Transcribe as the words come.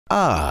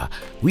Ah,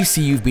 we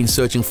see you've been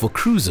searching for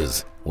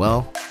cruises.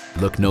 Well,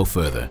 look no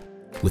further.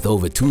 With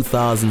over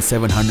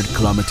 2,700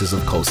 kilometers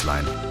of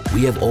coastline,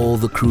 we have all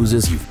the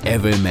cruises you've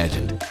ever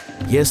imagined.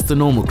 Yes, the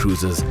normal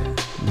cruises.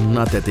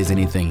 Not that there's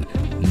anything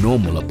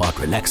normal about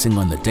relaxing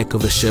on the deck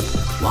of a ship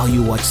while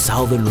you watch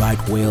southern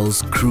right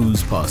whales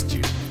cruise past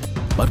you.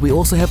 But we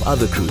also have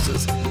other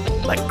cruises,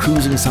 like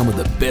cruising some of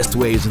the best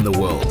waves in the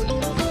world.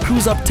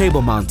 Cruise up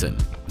Table Mountain,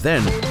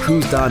 then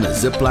cruise down a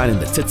zip line in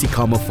the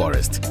Tsitsikamma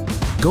forest.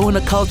 Go on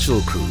a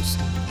cultural cruise.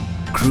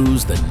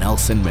 Cruise the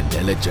Nelson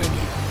Mandela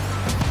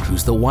journey.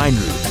 Cruise the wine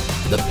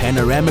route, the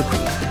Panorama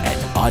Route,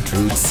 and Art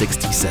Route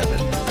 67.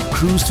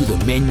 Cruise to the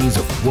menus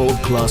of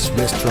world-class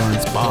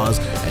restaurants, bars,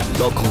 and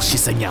local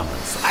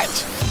shisanyamas.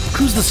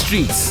 Cruise the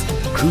streets,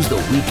 cruise the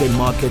weekend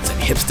markets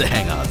and hipster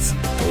hangouts,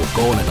 or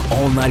go on an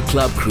all-night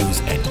club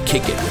cruise and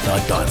kick it with our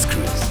dance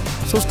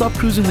cruise. So stop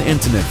cruising the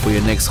internet for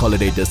your next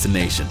holiday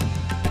destination,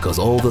 because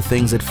all the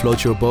things that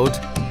float your boat,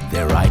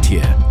 they're right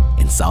here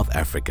in South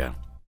Africa.